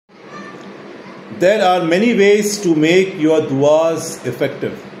There are many ways to make your duas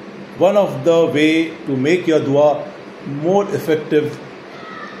effective. One of the way to make your dua more effective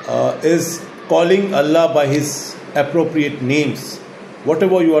is calling Allah by His appropriate names.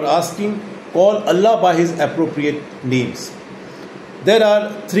 Whatever you are asking, call Allah by His appropriate names. There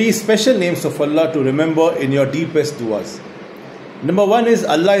are 3 special names of Allah to remember in your deepest duas. Number 1 is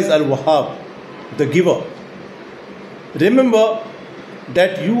Allah is Al-Wahhab, the giver. Remember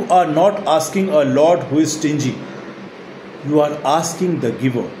that you are not asking a Lord who is stingy. You are asking the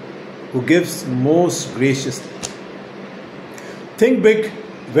giver who gives most graciously. Think big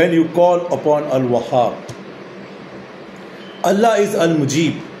when you call upon Al-Wahhab. Allah is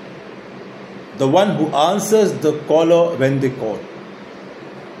Al-Mujib, the one who answers the caller when they call.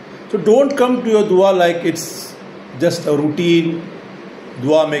 So don't come to your dua like it's just a routine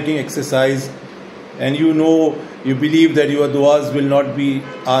dua making exercise, and you believe that your duas will not be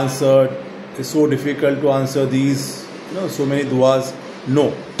answered. It's so difficult to answer these, so many duas.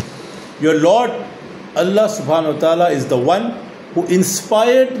 No. Your Lord, Allah subhanahu wa ta'ala, is the one who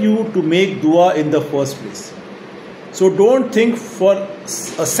inspired you to make dua in the first place. So don't think for a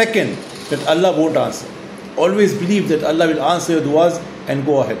second that Allah won't answer. Always believe that Allah will answer your duas and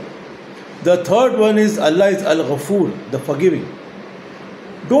go ahead. The third one is Allah is Al-Ghafoor, the forgiving.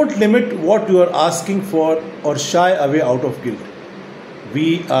 Don't limit what you are asking for or shy away out of guilt.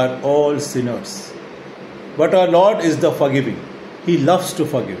 We are all sinners. But our Lord is the forgiving. He loves to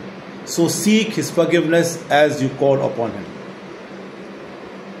forgive. So seek His forgiveness as you call upon Him.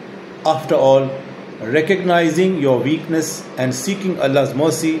 After all, recognizing your weakness and seeking Allah's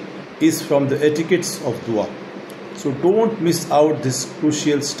mercy is from the etiquettes of dua. So don't miss out this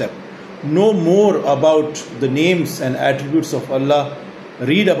crucial step. Know more about the names and attributes of Allah.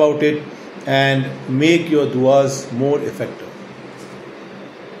 Read about it and make your duas more effective.